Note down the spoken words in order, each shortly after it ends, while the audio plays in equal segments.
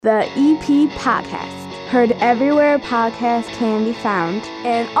The EP Podcast. Heard everywhere podcasts can be found,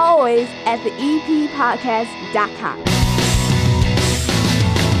 and always at theeppodcast.com.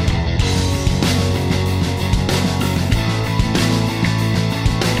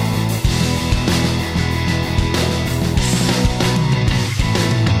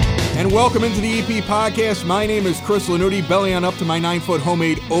 And welcome into the EP Podcast. My name is Chris Lanuti. Belly on up to my 9-foot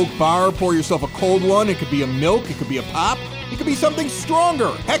homemade oak bar. Pour yourself a cold one. It could be a milk. It could be a pop. It could be something stronger.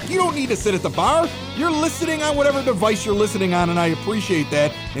 Heck, you don't need to sit at the bar. You're listening on whatever device you're listening on, and I appreciate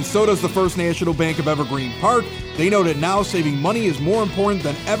that. And so does the First National Bank of Evergreen Park. They know that now saving money is more important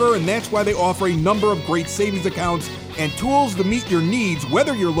than ever, and that's why they offer a number of great savings accounts and tools to meet your needs,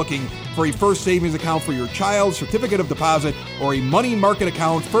 whether you're looking for a first savings account for your child, certificate of deposit, or a money market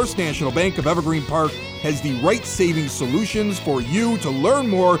account. First National Bank of Evergreen Park has the right savings solutions for you. To learn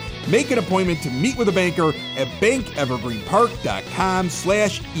more, make an appointment to meet with a banker at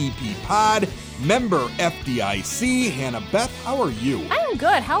bankevergreenpark.com/EPPod. Member FDIC. Hannah Beth, how are you? I'm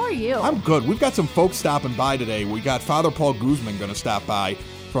good. How are you? I'm good. We've got some folks stopping by today. We got Father Paul Guzman going to stop by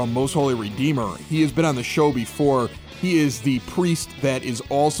from Most Holy Redeemer. He has been on the show before. He is the priest that is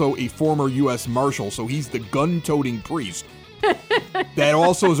also a former U.S. Marshal, so he's the gun-toting priest. That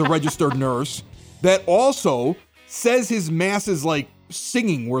also is a registered nurse. That also says his mass is like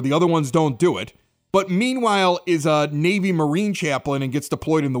singing where the other ones don't do it. But meanwhile is a Navy Marine chaplain and gets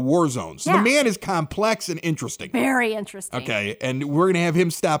deployed in the war zone. So The man is complex and interesting. Very interesting. Okay, and we're going to have him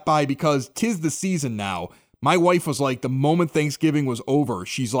stop by because 'tis the season now. My wife was like, the moment Thanksgiving was over,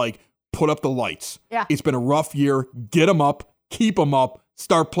 she's like, put up the lights. Yeah. It's been a rough year. Get them up. Keep them up.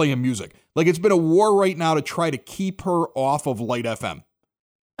 Start playing music. Like, it's been a war right now to try to keep her off of Light FM.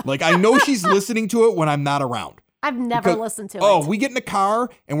 Like, I know she's listening to it when I'm not around. I've never listened to it. Oh, we get in the car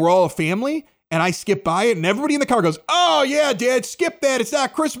and we're all a family and I skip by it and everybody in the car goes, oh, yeah, Dad, skip that. It's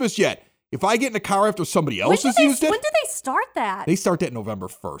not Christmas yet. If I get in the car after somebody else has used it. When did they start that? They start that November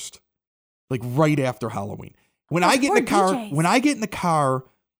 1st. Like right after Halloween. When I get in the car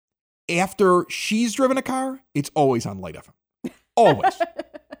after she's driven a car, it's always on Light FM. Always.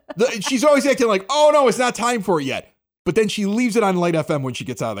 She's always acting like, oh no, it's not time for it yet. But then she leaves it on Light FM when she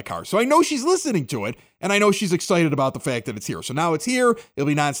gets out of the car. So I know she's listening to it, and I know she's excited about the fact that it's here. So now it's here. It'll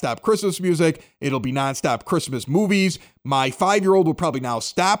be nonstop Christmas music. It'll be nonstop Christmas movies. My 5-year-old will probably now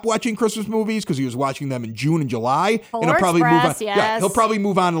stop watching Christmas movies because he was watching them in June and July. Polar and he'll probably Express, move on. yes. Yeah, he'll probably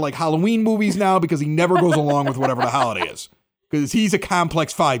move on to like Halloween movies now because he never goes along with whatever the holiday is. Because he's a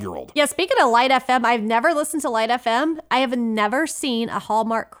complex 5-year-old. Yeah, speaking of Light FM, I've never listened to Light FM. I have never seen a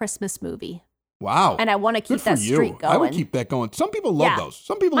Hallmark Christmas movie. Wow. And I want to keep that streak going. I would keep that going. Some people love those.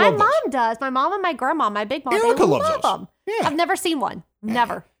 Some people love those. My mom does. My mom and my grandma, my big mom, Erica they loves love those. them. Yeah. I've never seen one.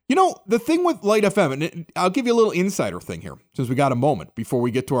 Never. You know, the thing with Light FM, and I'll give you a little insider thing here, since we got a moment before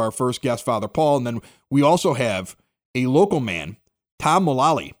we get to our first guest, Father Paul, and then we also have a local man, Tom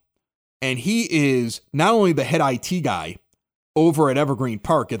Mullally, and he is not only the head IT guy over at Evergreen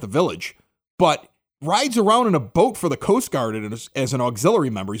Park at the Village, but rides around in a boat for the Coast Guard as an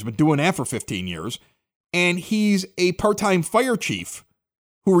auxiliary member. He's been doing that for 15 years. And he's a part-time fire chief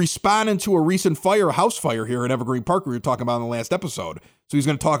who responded to a recent house fire here in Evergreen Park we were talking about in the last episode. So he's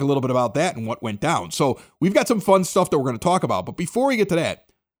going to talk a little bit about that and what went down. So we've got some fun stuff that we're going to talk about. But before we get to that,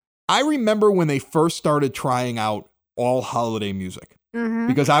 I remember when they first started trying out all holiday music. Mm-hmm.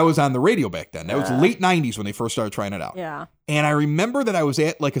 Because I was on the radio back then. That was late 90s when they first started trying it out. Yeah. And I remember that I was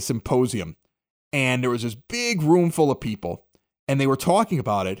at like a symposium and there was this big room full of people and they were talking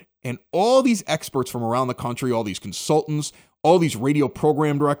about it. And all these experts from around the country, all these consultants, all these radio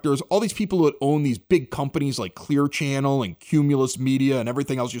program directors, all these people that own these big companies like Clear Channel and Cumulus Media and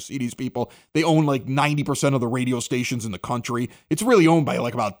everything else, you see these people, they own like 90% of the radio stations in the country. It's really owned by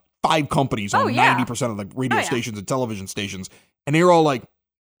like about 5 companies own 90% of the radio stations and television stations. And they were all like,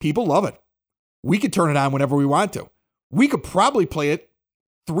 people love it. We could turn it on whenever we want to. We could probably play it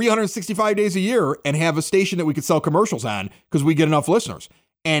 365 days a year and have a station that we could sell commercials on because we get enough listeners.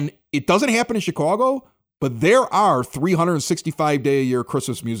 And it doesn't happen in Chicago, but there are 365-day-a-year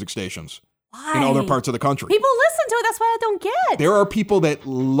Christmas music stations in other parts of the country. People listen to it. That's what I don't get. There are people that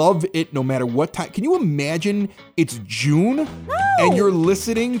love it no matter what time. Can you imagine it's June and you're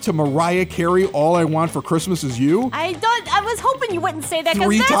listening to Mariah Carey, All I Want for Christmas Is You? I was hoping you wouldn't say that because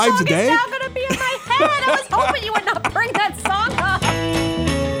 3 that times song a day? is now going to be in my head. I was hoping you would not bring that song up.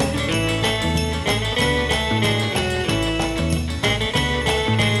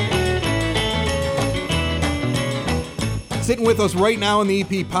 Sitting with us right now in the EP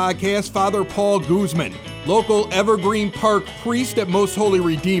Podcast, Father Paul Guzman, local Evergreen Park priest at Most Holy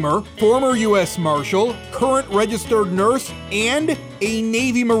Redeemer, former U.S. Marshal, current registered nurse, and a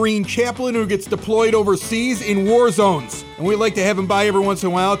Navy Marine chaplain who gets deployed overseas in war zones. And we like to have him by every once in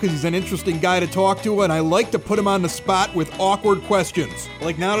a while because he's an interesting guy to talk to, and I like to put him on the spot with awkward questions.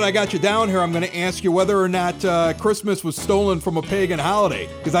 Like, now that I got you down here, I'm going to ask you whether or not Christmas was stolen from a pagan holiday,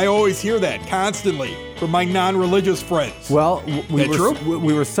 because I always hear that constantly from my non-religious friends. Well, we true?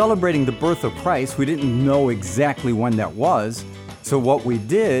 were celebrating the birth of Christ. We didn't know exactly when that was. So what we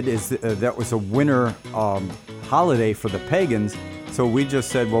did is that was a winter holiday for the pagans. So we just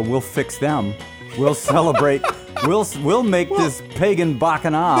said, well, we'll fix them. We'll celebrate. We'll make this pagan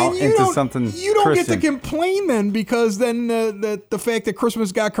bacchanal into something You don't Christian. get to complain then, because then the fact that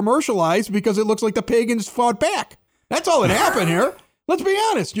Christmas got commercialized because it looks like the pagans fought back. That's all that happened here. Let's be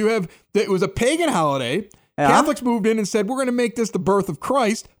honest. It was a pagan holiday. Yeah. Catholics moved in and said, we're going to make this the birth of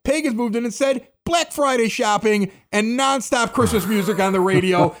Christ. Pagans moved in and said, Black Friday shopping and nonstop Christmas music on the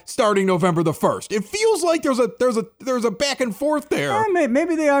radio starting November the 1st. It feels like there's a back and forth there.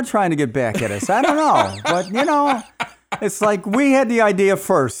 Maybe they are trying to get back at us. I don't know. But, it's like we had the idea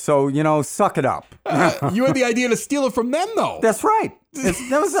first. So, suck it up. You had the idea to steal it from them, though. That's right.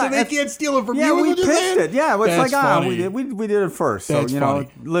 So they can't steal it from you? Yeah, we is what you're pitched saying? it. Yeah, it's That's like, funny. we did it first. That's so, funny.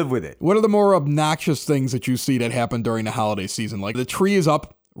 live with it. What are the more obnoxious things that you see that happen during the holiday season? Like, the tree is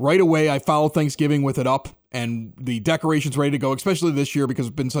up right away. I follow Thanksgiving with it up, and the decorations ready to go, especially this year because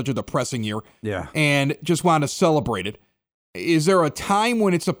it's been such a depressing year. Yeah. And just want to celebrate it. Is there a time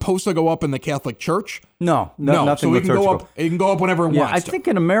when it's supposed to go up in the Catholic Church? No, So nothing it can liturgical. go up. It can go up whenever it Yeah, wants I to. think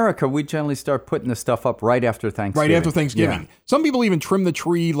in America we generally start putting the stuff up right after Thanksgiving. Right after Thanksgiving. Yeah. Some people even trim the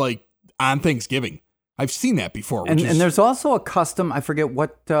tree like on Thanksgiving. I've seen that before. And there's also a custom. I forget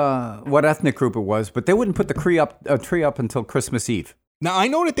what ethnic group it was, but they wouldn't put the tree up until Christmas Eve. Now, I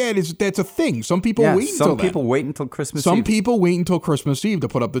know that's a thing. Some people Yeah, wait until some then. people wait until Christmas Some Eve. people wait until Christmas Eve to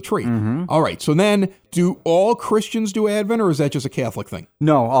put up the tree. Mm-hmm. All right. So then, do all Christians do Advent, or is that just a Catholic thing?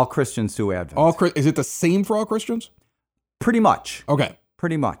 No, all Christians do Advent. Is it the same for all Christians? Pretty much. Okay.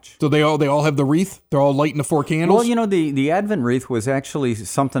 Pretty much. So they all have the wreath. They're all lighting the 4 candles. Well, the Advent wreath was actually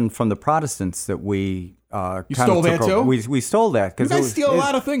something from the Protestants that we You stole that too? We stole that because You guys steal a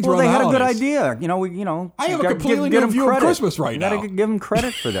lot of things Well, around they the had a good holidays. idea. I have a gotta completely give new them view of credit. Christmas right You now. got to give them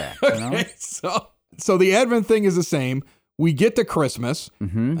credit for that. Okay, so the Advent thing is the same. We get to Christmas.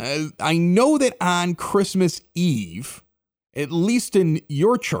 Mm-hmm. I know that on Christmas Eve, at least in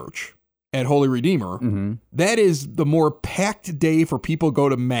your church at Holy Redeemer, Mm-hmm. that is the more packed day for people to go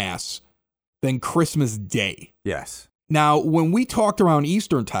to Mass than Christmas Day. Yes. Now, when we talked around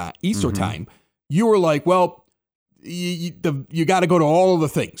Easter time, you were like, well, you got to go to all of the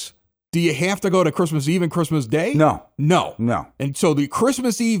things. Do you have to go to Christmas Eve and Christmas Day? No. No. And so the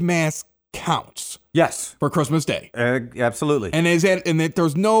Christmas Eve Mass counts yes, for Christmas Day. absolutely. And that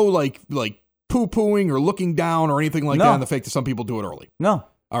there's no like poo-pooing or looking down or anything like No. that on the fact that some people do it early. No.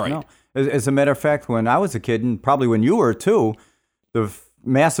 All right. No. As a matter of fact, when I was a kid, and probably when you were too, the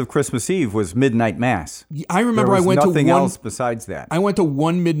Mass of Christmas Eve was midnight Mass. I remember there was I went nothing to one else besides that. I went to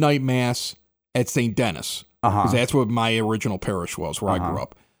one midnight Mass at St. Dennis. Uh-huh. Because that's what my original parish was, where I grew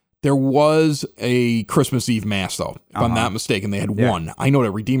up. There was a Christmas Eve Mass, though, if I'm not mistaken. They had one. I know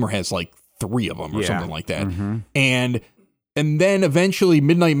that Redeemer has like 3 of them or something like that. Mm-hmm. And then eventually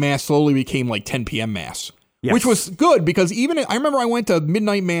midnight Mass slowly became like 10 p.m. Mass, Yes. which was good because I remember I went to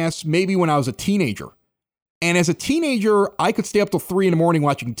midnight Mass maybe when I was a teenager. And as a teenager, I could stay up till 3 a.m.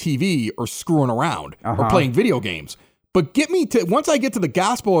 watching TV or screwing around or playing video games. But once I get to the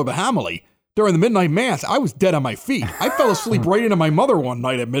gospel or the homily, during the midnight Mass, I was dead on my feet. I fell asleep right into my mother one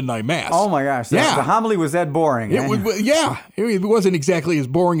night at midnight Mass. Oh my gosh! Yeah. The homily was that boring. It was, it wasn't exactly as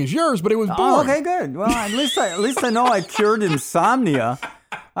boring as yours, but it was boring. Oh, okay, good. Well, at least I know I cured insomnia.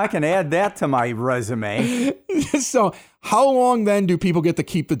 I can add that to my resume. So how long then do people get to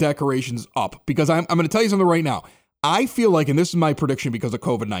keep the decorations up? Because I'm going to tell you something right now. I feel like, and this is my prediction because of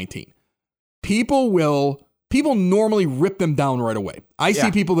COVID-19, people normally rip them down right away. I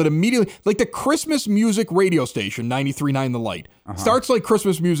see people that immediately, like the Christmas music radio station, 93.9 The Light, starts like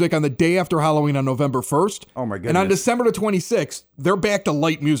Christmas music on the day after Halloween on November 1st. Oh my And on goodness. December the 26th, they're back to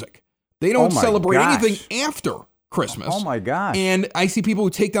light music. They don't Oh my celebrate gosh. anything after Christmas. Oh my gosh. And I see people who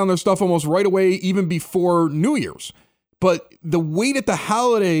take down their stuff almost right away, even before New Year's. But the way that the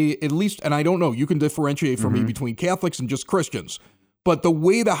holiday, at least, and I don't know, you can differentiate for me between Catholics and just Christians. But the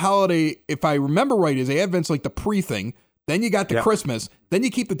way the holiday, if I remember right, is Advent's like the pre-thing. Then you got the Christmas. Then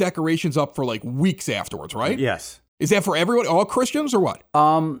you keep the decorations up for like weeks afterwards, right? Yes. Is that for everyone, all Christians, or what?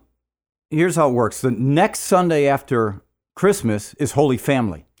 Here's how it works. The next Sunday after Christmas is Holy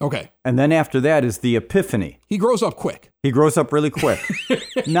Family. Okay. And then after that is the Epiphany. He grows up quick. He grows up really quick.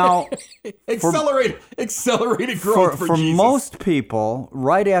 Now, accelerated growth for Jesus. most people,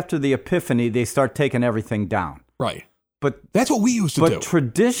 right after the Epiphany, they start taking everything down. Right. But that's what we used to do. But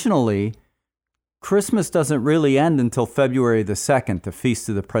traditionally, Christmas doesn't really end until February the 2nd, the Feast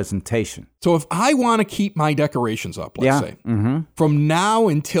of the Presentation. So if I want to keep my decorations up, let's say, from now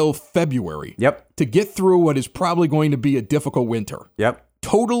until February, to get through what is probably going to be a difficult winter,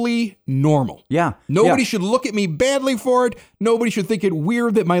 totally normal. Yeah. Nobody should look at me badly for it. Nobody should think it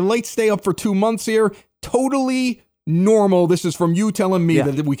weird that my lights stay up for 2 months here. Totally normal. This is from you telling me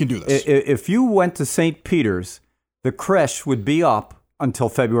that we can do this. If you went to St. Peter's, the creche would be up until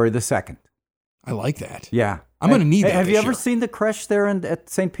February the 2nd. I like that. Yeah. I'm going to need that. Have you ever year. seen the creche there at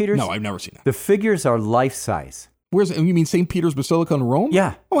St. Peter's? No, I've never seen that. The figures are life-size. Where's it? You mean St. Peter's Basilica in Rome?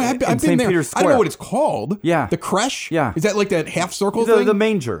 Yeah. Oh, I've been St. there. Peter's I don't know Square. what it's called. Yeah. The creche? Yeah. Is that like that half circle thing? The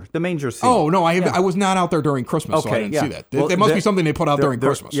manger. The manger scene. Oh, no, I was not out there during Christmas, so I didn't see that. Well, there must be something they put out during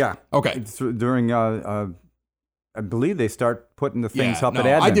Christmas. Yeah. Okay. During, I believe they start putting the things up at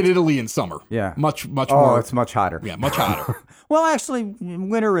Advent. I did Italy in summer. Yeah. Much more. Oh, it's much hotter. Yeah, much hotter. Well, actually,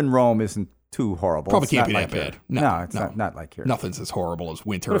 winter in Rome isn't too horrible. Probably It's can't not be that like bad. here. No, It's not like here. Nothing's as horrible as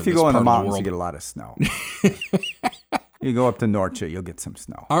winter But if you in this go in the part of mountains, world. you get a lot of snow. You go up to Norcia, you'll get some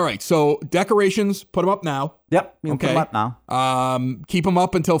snow. All right, so decorations, put them up now. Yep, you can put them up now. Keep them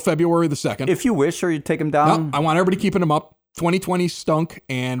up until February the 2nd. If you wish, or you take them down. No, I want everybody keeping them up. 2020 stunk,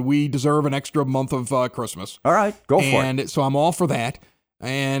 and we deserve an extra month of Christmas. All right, go for it. And so I'm all for that.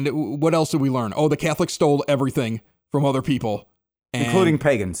 And what else did we learn? Oh, the Catholics stole everything from other people. Including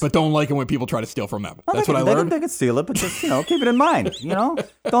pagans. But don't like it when people try to steal from them. Well, That's what I learned. They can steal it, but just, keep it in mind,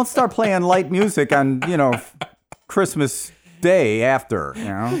 Don't start playing light music on, Christmas Day after,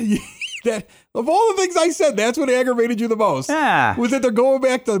 That, of all the things I said, that's what aggravated you the most. Yeah. Was that they're going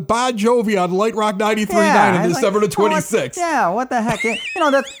back to Bon Jovi on Light Rock 93.9 on December the 26th. What the heck?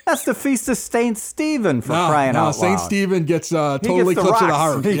 That's the Feast of St. Stephen, for crying out loud. St. Stephen gets totally clips of the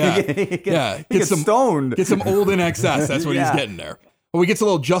heart. Yeah. He gets stoned. Get some old in excess. That's what he's getting there. Well, we get a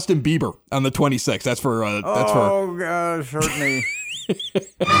little Justin Bieber on the 26th. That's for. Oh, gosh, hurt me.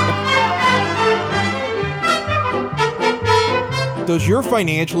 Does your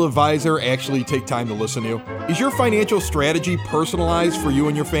financial advisor actually take time to listen to you? Is your financial strategy personalized for you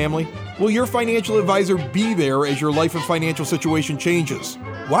and your family? Will your financial advisor be there as your life and financial situation changes?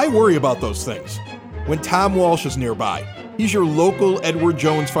 Why worry about those things when Tom Walsh is nearby? He's your local Edward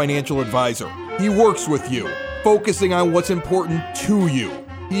Jones financial advisor. He works with you, focusing on what's important to you.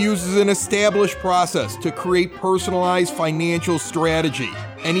 He uses an established process to create personalized financial strategy,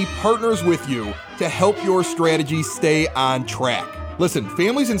 and he partners with you to help your strategy stay on track. Listen,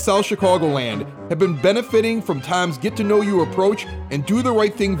 families in South Chicagoland have been benefiting from Tom's get-to-know-you approach and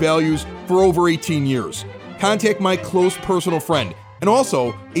do-the-right-thing values for over 18 years. Contact my close personal friend and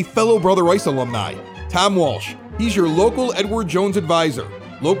also a fellow Brother Rice alumni, Tom Walsh. He's your local Edward Jones advisor,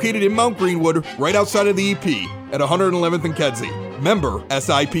 located in Mount Greenwood, right outside of the EP at 111th and Kedzie. Member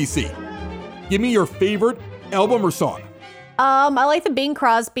SIPC. Give me your favorite album or song. I like the Bing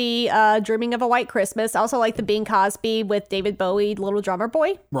Crosby, Dreaming of a White Christmas. I also like the Bing Crosby with David Bowie, Little Drummer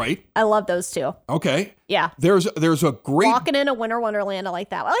Boy. Right. I love those two. Okay. Yeah. There's a great... Walking in a Winter Wonderland. I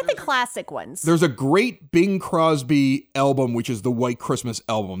like that. I like the classic ones. There's a great Bing Crosby album, which is the White Christmas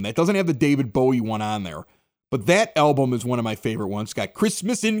album. That doesn't have the David Bowie one on there. But that album is one of my favorite ones. It's got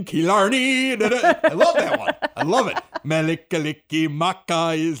Christmas in Killarney. I love that one. I love it. Melikaliki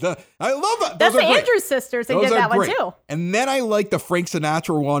Maka is the... I love it. That's the Andrews Sisters. They did that one too. And then I like the Frank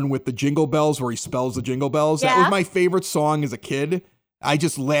Sinatra one with the Jingle Bells where he spells the Jingle Bells. Yeah. That was my favorite song as a kid. I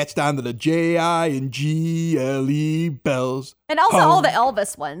just latched onto the J-I-N-G-L-E bells. And also all the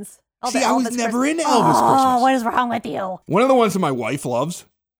Elvis ones. See, I was never into Elvis Christmas. Oh, what is wrong with you? One of the ones that my wife loves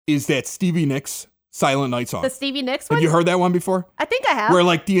is that Stevie Nicks Silent Night song. The Stevie Nicks one? Have you heard that one before? I think I have. Where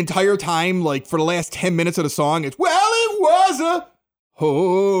like the entire time, like for the last 10 minutes of the song, it's, well, it was a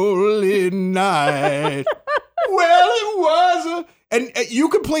holy night. Well, it was a... And you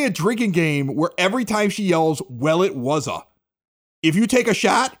can play a drinking game where every time she yells, well, it was a... If you take a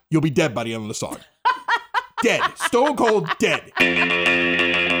shot, you'll be dead by the end of the song. Dead. Stone cold dead.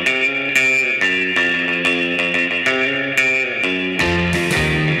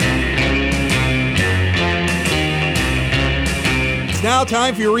 It's now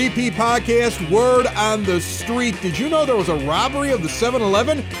time for your EP podcast, Word on the Street. Did you know there was a robbery of the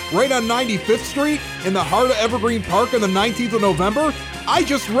 7-Eleven right on 95th Street in the heart of Evergreen Park on the 19th of November? I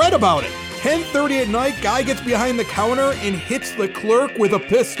just read about it. 10:30 at night, guy gets behind the counter and hits the clerk with a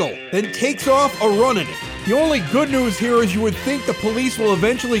pistol, then takes off a running it. The only good news here is you would think the police will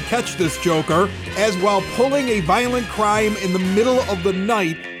eventually catch this joker, as while pulling a violent crime in the middle of the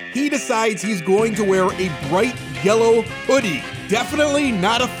night, he decides he's going to wear a bright yellow hoodie. Definitely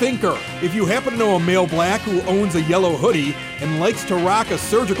not a thinker. If you happen to know a male black who owns a yellow hoodie and likes to rock a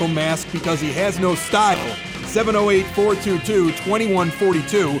surgical mask because he has no style,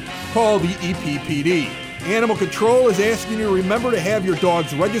 708-422-2142, call the EPPD. Animal Control is asking you to remember to have your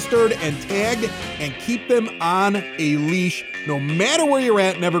dogs registered and tagged and keep them on a leash no matter where you're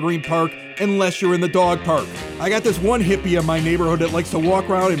at in Evergreen Park, unless you're in the dog park. I got this one hippie in my neighborhood that likes to walk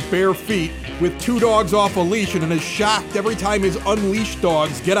around in bare feet with 2 dogs off a leash and is shocked every time his unleashed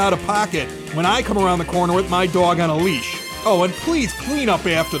dogs get out of pocket when I come around the corner with my dog on a leash. Oh, and please clean up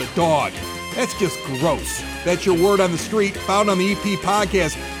after the dog. That's just gross. That's your word on the street, found on the EP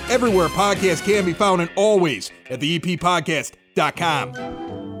Podcast, everywhere podcasts can be found, and always at the eppodcast.com.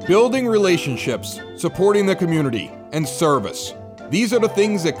 Building relationships, supporting the community, and service. These are the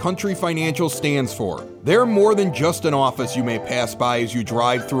things that Country Financial stands for. They're more than just an office you may pass by as you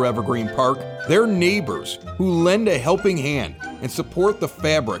drive through Evergreen Park. They're neighbors who lend a helping hand and support the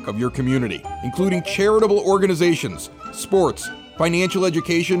fabric of your community, including charitable organizations, sports, financial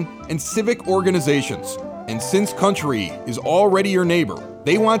education, and civic organizations. And since Country is already your neighbor,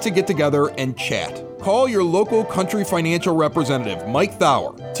 they want to get together and chat. Call your local Country Financial representative, Mike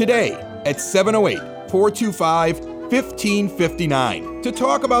Thauer, today at 708-425-1559 to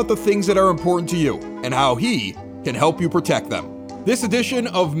talk about the things that are important to you and how he can help you protect them. This edition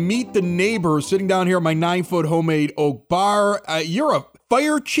of Meet the Neighbors, sitting down here at my 9-foot homemade oak bar. You're a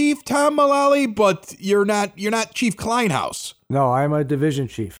fire chief, Tom Mullally, but you're not Chief Kleinhaus. No, I'm a division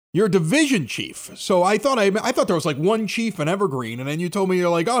chief. You're a division chief. So I thought there was like one chief in Evergreen, and then you told me you're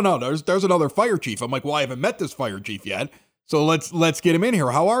like, oh no, there's another fire chief. I'm like, well, I haven't met this fire chief yet. So let's get him in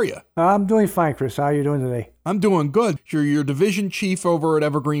here. How are you? I'm doing fine, Chris. How are you doing today? I'm doing good. You're division chief over at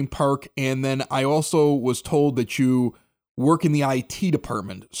Evergreen Park, and then I also was told that you work in the IT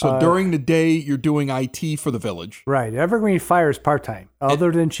department. So during the day, you're doing IT for the village. Right. Evergreen Fire is part-time,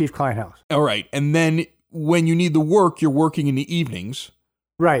 other than Chief Kleinhaus. All right. And then when you need the work, you're working in the evenings.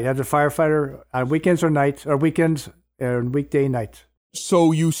 Right. As a firefighter on weekends or nights, or weekends and weekday nights.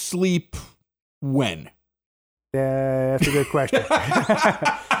 So you sleep when? That's a good question.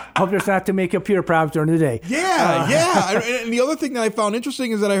 Hope there's not too many computer problems during the day. Yeah. And the other thing that I found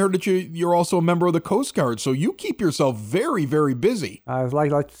interesting is that I heard that you're also a member of the Coast Guard, so you keep yourself very, very busy. I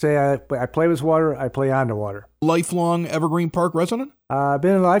like to say I play with water, I play on the water. Lifelong Evergreen Park resident? I've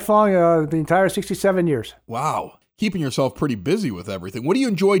been lifelong the entire 67 years. Wow. Keeping yourself pretty busy with everything. What do you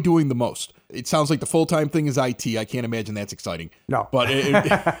enjoy doing the most? It sounds like the full-time thing is IT. I can't imagine that's exciting. No. But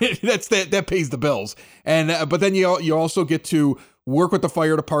that pays the bills. And but then you also get to work with the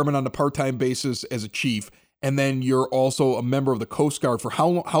fire department on a part-time basis as a chief, and then you're also a member of the Coast Guard for how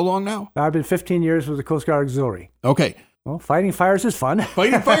long now? I've been 15 years with the Coast Guard Auxiliary. Okay. Well, fighting fires is fun.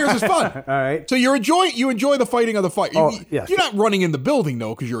 Fighting fires is fun. All right. So you enjoy the fighting of the fire. Oh, yes. You're not running in the building,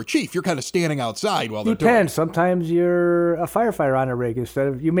 though, because you're a chief. You're kind of standing outside while they're doing it. Depends. Sometimes you're a firefighter on a rig instead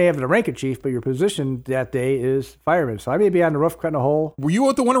of, you may have the rank of chief, but your position that day is fireman. So I may be on the roof cutting a hole. Were you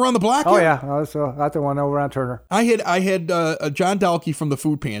at the one around the block? Oh, here? yeah. I was at the one over on Turner. I had John Dalkey from the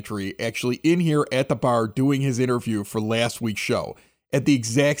Food Pantry actually in here at the bar doing his interview for last week's show at the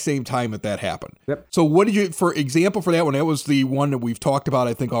exact same time that happened. Yep. So what did you, for example, for that one, that was the one that we've talked about,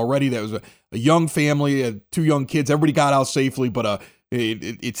 I think, already. That was a young family, 2 young kids. Everybody got out safely, but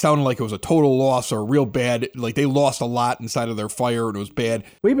it sounded like it was a total loss or real bad. Like they lost a lot inside of their fire and it was bad.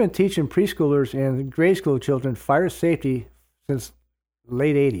 We've been teaching preschoolers and grade school children fire safety since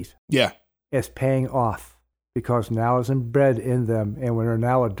late 80s. Yeah. It's paying off because now it's embedded in them, and when they're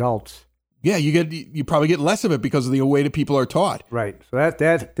now adults. Yeah, you probably get less of it because of the way that people are taught. Right. So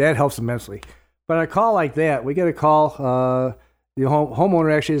that helps immensely. But a call like that, we get a call. The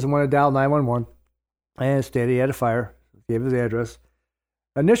homeowner actually is the one to dial 911 and stated he had a fire. Gave his address.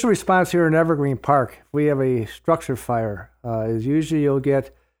 Initial response here in Evergreen Park, if we have a structure fire, is usually you'll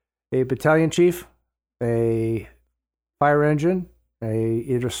get a battalion chief, a fire engine,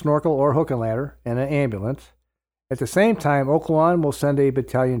 either snorkel or hook and ladder, and an ambulance. At the same time, Oaklawn will send a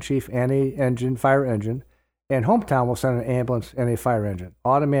battalion chief and a fire engine, and Hometown will send an ambulance and a fire engine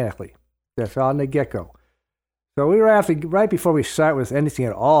automatically. That's on the get-go. So we were right before we start with anything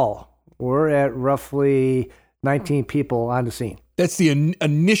at all, we're at roughly 19 people on the scene. That's the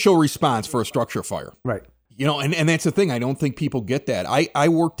initial response for a structure fire. Right. You know, and that's the thing. I don't think people get that. I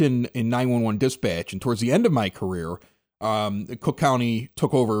worked in 911 dispatch, and towards the end of my career, Cook County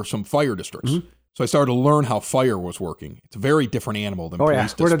took over some fire districts. Mm-hmm. So I started to learn how fire was working. It's a very different animal than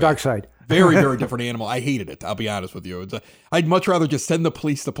police dispatch. We're the dark side. Very, very different animal. I hated it. I'll be honest with you. I'd much rather just send the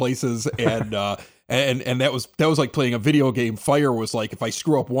police to places, and that was like playing a video game. Fire was like, if I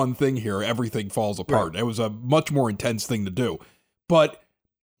screw up one thing here, everything falls apart. Right. It was a much more intense thing to do. But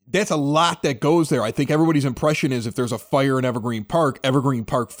that's a lot that goes there. I think everybody's impression is if there's a fire in Evergreen Park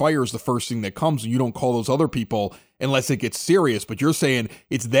fire is the first thing that comes, and you don't call those other people unless it gets serious. But you're saying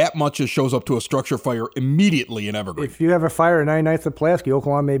it's that much that shows up to a structure fire immediately in Evergreen. If you have a fire at 99th and Pulaski,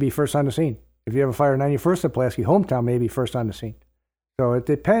 Oklahoma may be first on the scene. If you have a fire at 91st and Pulaski, Hometown may be first on the scene. So it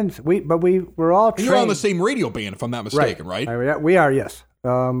depends. We're all trained. You're on the same radio band, if I'm not mistaken, right? We are, yes.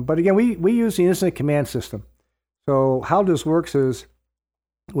 But again, we use the incident command system. So how this works is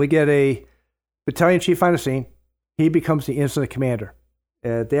we get a battalion chief on the scene. He becomes the incident commander.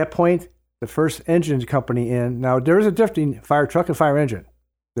 At that point, the first engine company in. Now, there is a difference between fire truck and fire engine.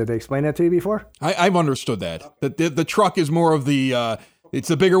 Did they explain that to you before? I've understood that. The truck is more of the, it's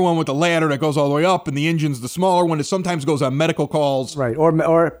the bigger one with the ladder that goes all the way up, and the engine's the smaller one that sometimes goes on medical calls. Right,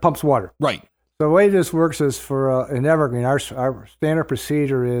 or pumps water. Right. The way this works is for in Evergreen, our standard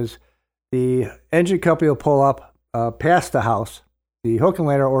procedure is the engine company will pull up past the house. The hook and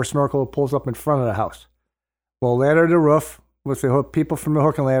ladder or snorkel pulls up in front of the house. We'll ladder the roof with the people from the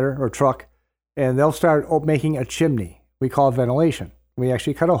hook and ladder or truck, and they'll start making a chimney. We call it ventilation. We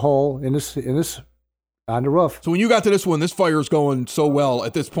actually cut a hole in this on the roof. So when you got to this one, this fire's going so well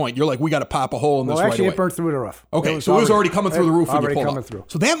at this point, you're like, we got to pop a hole in this right away. Well, actually, it burned through the roof. Okay, so it was already coming through the roof when you pulled up. Through.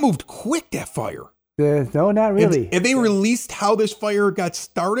 So that moved quick, that fire. No, not really. Have they released how this fire got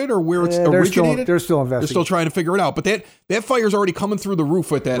started or where it's originated? They're still investigating. They're still trying to figure it out. But that fire's already coming through the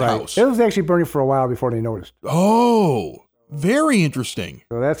roof at that house. It was actually burning for a while before they noticed. Oh, very interesting.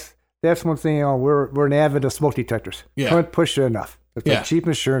 So that's one thing. We're an avid of smoke detectors. Yeah. Couldn't push it enough. That's the cheap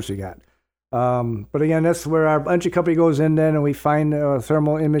insurance we got. But again, that's where our engine company goes in then, and we find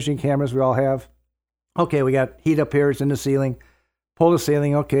thermal imaging cameras we all have. Okay, we got heat up here. It's in the ceiling. Pull the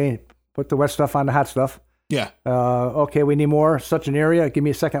ceiling. Okay, put the wet stuff on the hot stuff. Yeah. Okay, we need more. Such an area. Give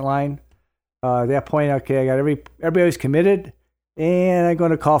me a second line. At that point, okay, I got everybody's committed, and I'm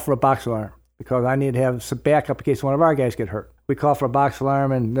going to call for a box alarm because I need to have some backup in case one of our guys get hurt. We call for a box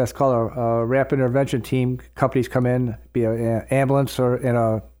alarm, and that's called a rapid intervention team. Companies come in, be an ambulance or in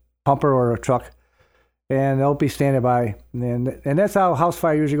a pumper or a truck, and they'll be standing by. And that's how house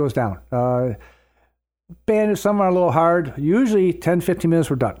fire usually goes down. Some are a little hard. Usually 10, 15 minutes,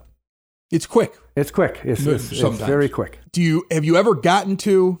 we're done. It's quick. It's quick. It's very quick. Have you ever gotten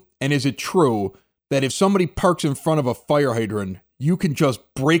to, and is it true, that if somebody parks in front of a fire hydrant, you can just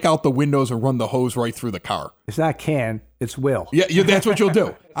break out the windows and run the hose right through the car? It's not can, it's will. Yeah, that's what you'll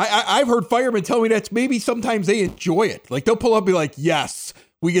do. I've heard firemen tell me that maybe sometimes they enjoy it. Like they'll pull up and be like, yes,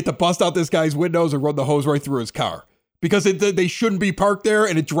 we get to bust out this guy's windows and run the hose right through his car. Because they shouldn't be parked there,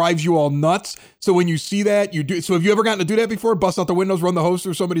 and it drives you all nuts. So when you see that, you do. So have you ever gotten to do that before? Bust out the windows, run the hose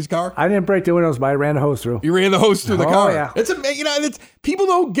through somebody's car? I didn't break the windows, but I ran the hose through. You ran the hose through the car. Oh yeah. It's people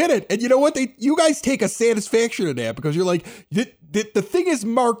don't get it, and you know what? You guys take a satisfaction in that because you're like, the thing is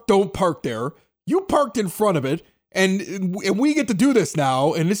marked. Don't park there. You parked in front of it. And we get to do this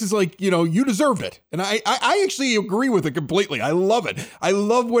now, and this is like, you deserved it. And I actually agree with it completely. I love it. I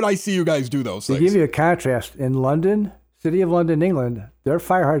love when I see you guys do those things. To give you a contrast, in London, City of London, England, their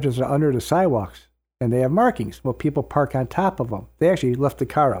fire hydrants are under the sidewalks, and they have markings. Well, people park on top of them. They actually left the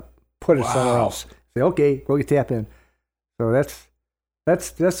car up, put it somewhere else. Say, okay, go get tap in. So that's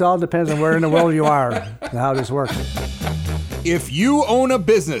all depends on where in the world you are and how this works. If you own a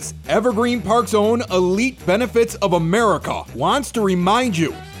business, Evergreen Park's own Elite Benefits of America wants to remind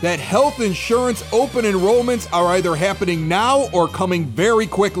you that health insurance open enrollments are either happening now or coming very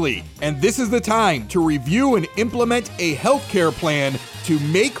quickly. And this is the time to review and implement a healthcare plan to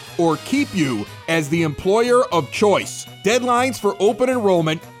make or keep you as the employer of choice. Deadlines for open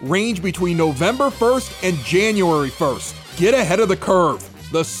enrollment range between November 1st and January 1st. Get ahead of the curve.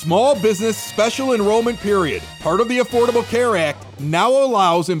 The Small Business Special Enrollment Period, part of the Affordable Care Act, now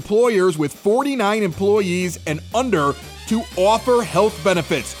allows employers with 49 employees and under to offer health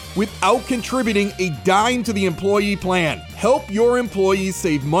benefits without contributing a dime to the employee plan. Help your employees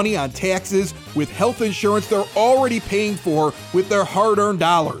save money on taxes with health insurance they're already paying for with their hard-earned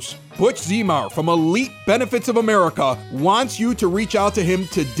dollars. Butch Zemar from Elite Benefits of America wants you to reach out to him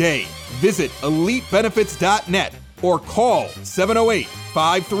today. Visit elitebenefits.net or call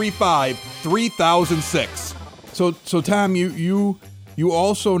 708-535-3006. So Tom, you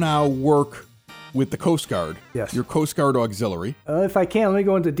also now work with the Coast Guard. Yes. Your Coast Guard Auxiliary. If I can, let me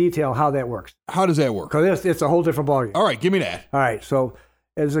go into detail how that works. How does that work? Because it's a whole different ballgame. All right, give me that. All right, so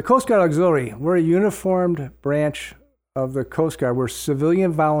as the Coast Guard Auxiliary, we're a uniformed branch of the Coast Guard. We're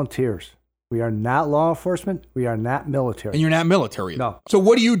civilian volunteers. We are not law enforcement. We are not military. And you're not military. No. So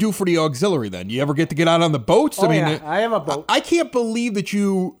what do you do for the auxiliary then? You ever get out on the boats? Oh, yeah, I have a boat. I can't believe that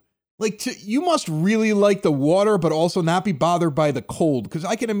you you must really like the water, but also not be bothered by the cold. Because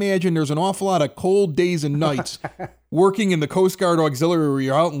I can imagine there's an awful lot of cold days and nights working in the Coast Guard Auxiliary where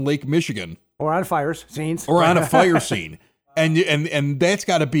you're out in Lake Michigan. Or on fires, scenes. Or on a fire scene. And that's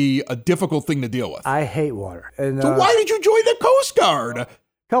got to be a difficult thing to deal with. I hate water. And, so why did you join the Coast Guard?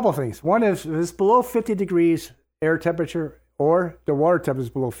 Couple of things. One is if it's below 50 degrees air temperature or the water temperature is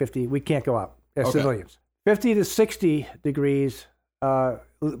below 50, we can't go out as civilians. 50 to 60 degrees,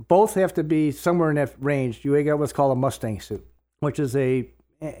 both have to be somewhere in that range. You got what's called a Mustang suit, which is a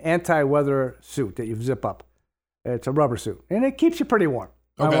anti-weather suit that you zip up. It's a rubber suit, and it keeps you pretty warm.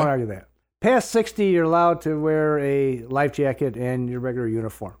 I won't argue that. Past 60, you're allowed to wear a life jacket and your regular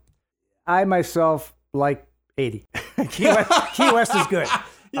uniform. I myself like 80. Key West is good.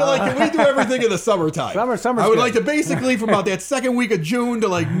 Can we do everything in the summertime? Summer's I would good. like to basically from about that second week of June to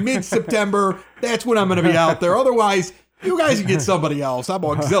like mid-September. That's when I'm going to be out there. Otherwise, you guys can get somebody else. I'm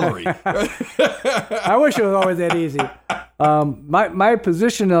auxiliary. I wish it was always that easy. My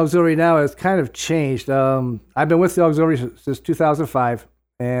position in auxiliary now has kind of changed. I've been with the auxiliary since 2005,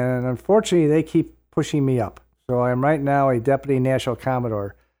 and unfortunately, they keep pushing me up. So I'm right now a deputy national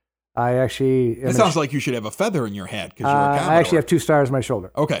commodore. I actually... It sounds like you should have a feather in your hat because you're a commodore. I actually have 2 stars on my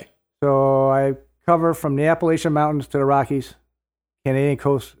shoulder. Okay. So I cover from the Appalachian Mountains to the Rockies, Canadian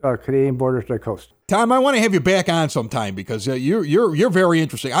coast, Canadian border to the coast. Tom, I want to have you back on sometime because you're very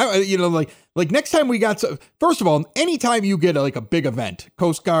interesting. Like next time we got first of all, anytime you get a big event,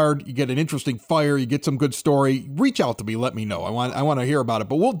 Coast Guard, you get an interesting fire, you get some good story, reach out to me, let me know. I want to hear about it.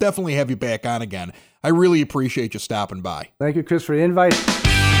 But we'll definitely have you back on again. I really appreciate you stopping by. Thank you, Chris, for the invite.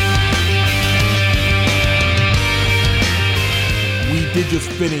 We did just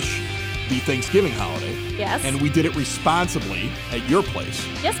finish the Thanksgiving holiday. Yes. And we did it responsibly at your place.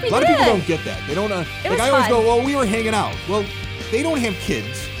 Yes, we did. A lot of people don't get that. They don't. It like was I always fun. go, well, we were hanging out. Well, they don't have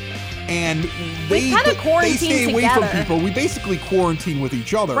kids, and We kinda they quarantined stay away from together. people. We basically quarantine with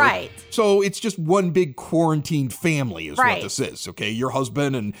each other. Right. So it's just one big quarantined family is Right. what this is. Okay, your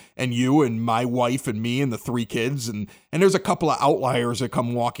husband and you and my wife and me and the 3 kids and there's a couple of outliers that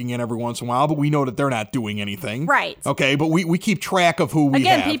come walking in every once in a while, but we know that they're not doing anything. Right. Okay, but we keep track of who we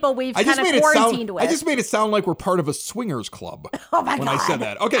Again, have. people we've I just kinda made it sound- quarantined with. I just made it sound like we're part of a swingers club. Oh my when God. I said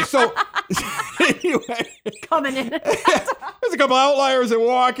that. Okay, so anyway, Coming in. there's a couple outliers that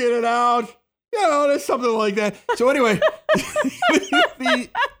walk in and out. There's something like that. So anyway,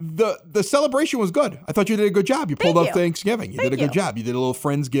 the celebration was good. I thought you did a good job. You pulled Thank off you. Thanksgiving. You Thank did a good you. job. You did a little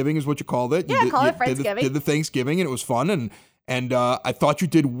Friendsgiving is what you called it. Yeah, call it Did Friendsgiving. the Thanksgiving and it was fun and I thought you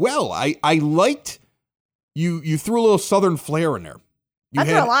did well. I liked you threw a little Southern flair in there. I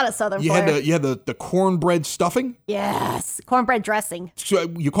threw a lot of Southern flair. You had the cornbread stuffing. Yes. Cornbread dressing. So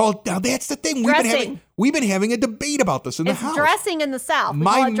you call it now. That's the thing. Dressing. We've been having a debate about this in the It's house. dressing in the South. We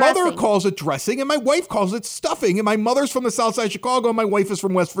call My it mother dressing. calls it dressing, and my wife calls it stuffing. And my mother's from the South Side of Chicago, and my wife is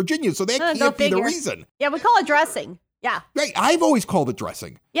from West Virginia, so that Go can't be the figure. reason. Yeah, we call it dressing. Yeah. Right? I've always called it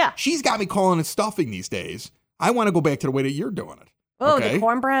dressing. Yeah. She's got me calling it stuffing these days. I want to go back to the way that you're doing it. Oh, Okay? the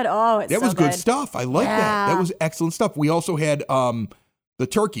cornbread. Oh, it's That so was good stuff. I like that. Yeah. That was excellent stuff. We also had the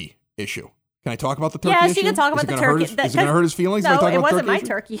turkey issue. Can I talk about the turkey Yeah, issue? she can talk Is about it the gonna hurt turkey. his- Is it going to hurt his feelings? if I No, talk it about wasn't my issue?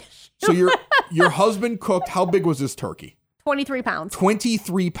 turkey. So your husband cooked. How big was this turkey? 23 pounds.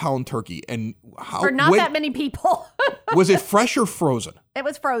 23-pound turkey. And how For not that many people. was it fresh or frozen? It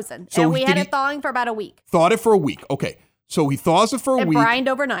was frozen. So and we did had he- it thawing for about a week. Thawed it for a week. Okay. So he thaws it for a And week brined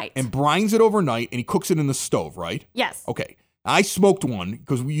overnight. and brines it overnight and he cooks it in the stove, right? Yes. Okay. I smoked one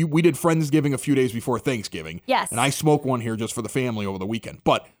because we did Friendsgiving a few days before Thanksgiving. Yes. And I smoked one here just for the family over the weekend.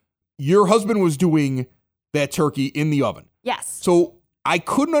 But your husband was doing that turkey in the oven. Yes. So I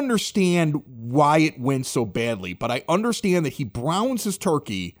couldn't understand why it went so badly, but I understand that he browns his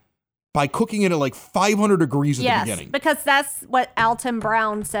turkey by cooking it at like 500 degrees at the Yes. beginning. Because that's what Alton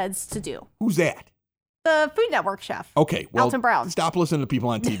Brown says to do. Who's that? The Food Network chef. Okay, well, Alton Brown. stop listening to people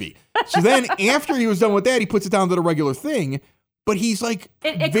on TV. So then after he was done with that, he puts it down to the regular thing, but he's like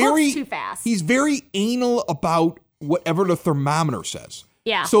It very cooks too fast. He's very anal about whatever the thermometer says.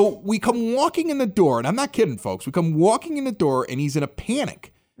 Yeah. So we come walking in the door, and I'm not kidding, folks. We come walking in the door, and he's in a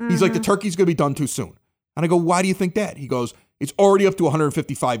panic. He's like, the turkey's going to be done too soon. And I go, why do you think that? He goes, it's already up to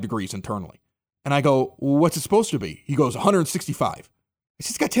 155 degrees internally. And I go, well, what's it supposed to be? He goes, 165. I said,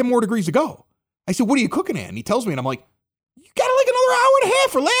 it's got 10 more degrees to go. I said, what are you cooking at? And he tells me, and I'm like, you got like another hour and a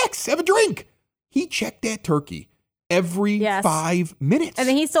half. Relax. Have a drink. He checked that turkey every 5 minutes. And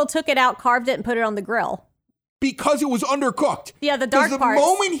then he still took it out, carved it, and put it on the grill. Because it was undercooked. Yeah, the dark parts. The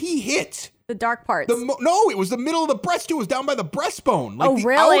moment he hit... The dark parts. No, it was the middle of the breast too. It was down by the breastbone. Like the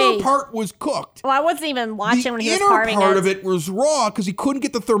really? outer part was cooked. Well, I wasn't even watching when he was The carving inner part of it was raw because he couldn't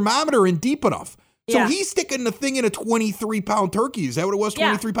get the thermometer in deep enough. So he's sticking the thing in a 23-pound turkey. Is that what it was,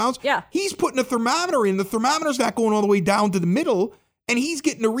 23 pounds? Yeah. He's putting a thermometer in. The thermometer's not going all the way down to the middle, and he's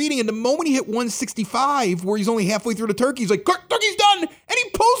getting a reading. And the moment he hit 165, where he's only halfway through the turkey, he's like, turkey's done, and he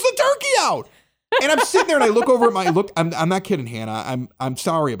pulls the turkey out. And I'm sitting there and I look over at I'm not kidding, Hannah. I'm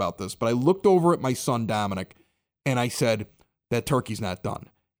sorry about this, but I looked over at my son, Dominic, and I said, that turkey's not done.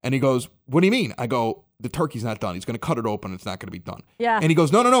 And he goes, what do you mean? I go, the turkey's not done. He's going to cut it open. It's not going to be done. Yeah. And he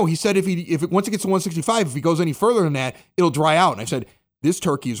goes, no. He said, once it gets to 165, if he goes any further than that, it'll dry out. And I said, this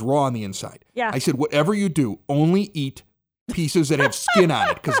turkey is raw on the inside. Yeah. I said, whatever you do, only eat pieces that have skin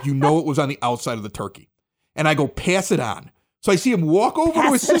on it because you know it was on the outside of the turkey. And I go, pass it on. So I see him walk over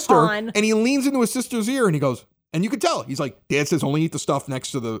to his sister, and he leans into his sister's ear, and he goes, and you can tell, he's like, Dad says only eat the stuff next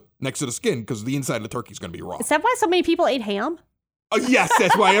to the skin because the inside of the turkey is going to be raw. Is that why so many people ate ham? Yes,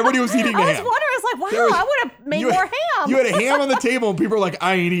 that's why everybody was eating the ham. I was wondering, I was like, wow, I would have made more ham. You had a ham on the table, and people were like,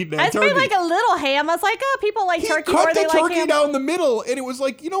 I ain't eating that turkey. I made like a little ham. I was like, oh, people like turkey. He cut they the turkey like ham. down the middle, and it was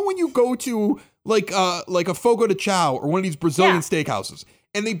like, when you go to like a Fogo de Chao or one of these Brazilian steakhouses,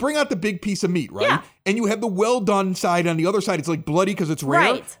 and they bring out the big piece of meat, right? Yeah. And you have the well-done side on the other side. It's like bloody because it's rare.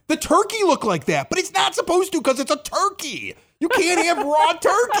 Right. The turkey looked like that, but it's not supposed to because it's a turkey. You can't have raw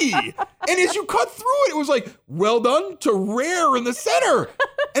turkey. And as you cut through it, it was like, well done to rare in the center.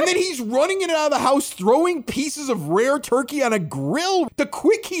 And then he's running in and out of the house, throwing pieces of rare turkey on a grill to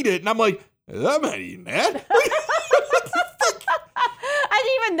quick heat it. And I'm like, I'm not eating that. I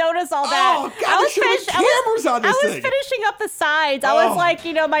didn't even notice all that. Oh, God, there should have been cameras on this thing. I was thing. finishing up the sides. I was like,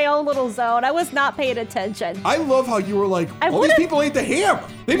 my own little zone. I was not paying attention. I love how you were like, these people ate the ham.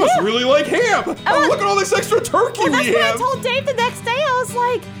 They must really like ham. Look at all this extra turkey we have. That's what I told Dave the next day. I was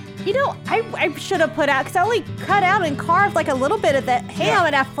like, I should have put out, because I only cut out and carved like a little bit of that ham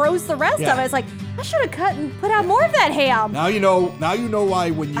and I froze the rest of it. I was like, I should have cut and put out more of that ham. Now you know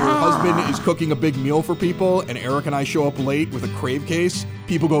why when your husband is cooking a big meal for people and Eric and I show up late with a crave case,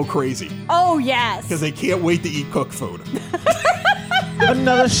 people go crazy. Oh, yes. Because they can't wait to eat cooked food.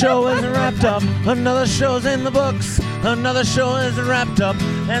 Another show isn't wrapped up. Another show's in the books. Another show isn't wrapped up.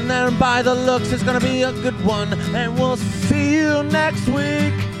 And then by the looks, it's going to be a good one. And we'll see you next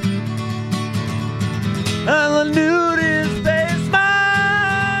week. And the nudist basement.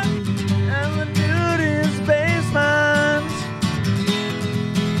 And the nudist basement.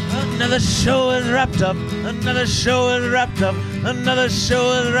 Another show is wrapped up. Another show is wrapped up. Another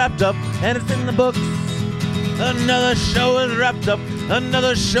show is wrapped up. And it's in the books. Another show is wrapped up.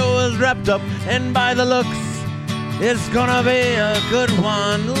 Another show is wrapped up. And by the looks, it's gonna be a good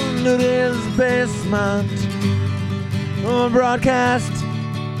one. Nudist basement. Broadcast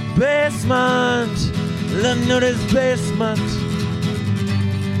basement. The nudist basement.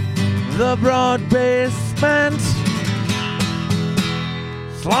 The broad basement.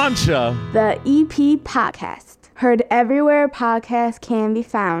 Slancha. The EP Podcast. Heard everywhere podcasts can be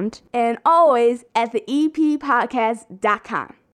found, and always at the eppodcast.com.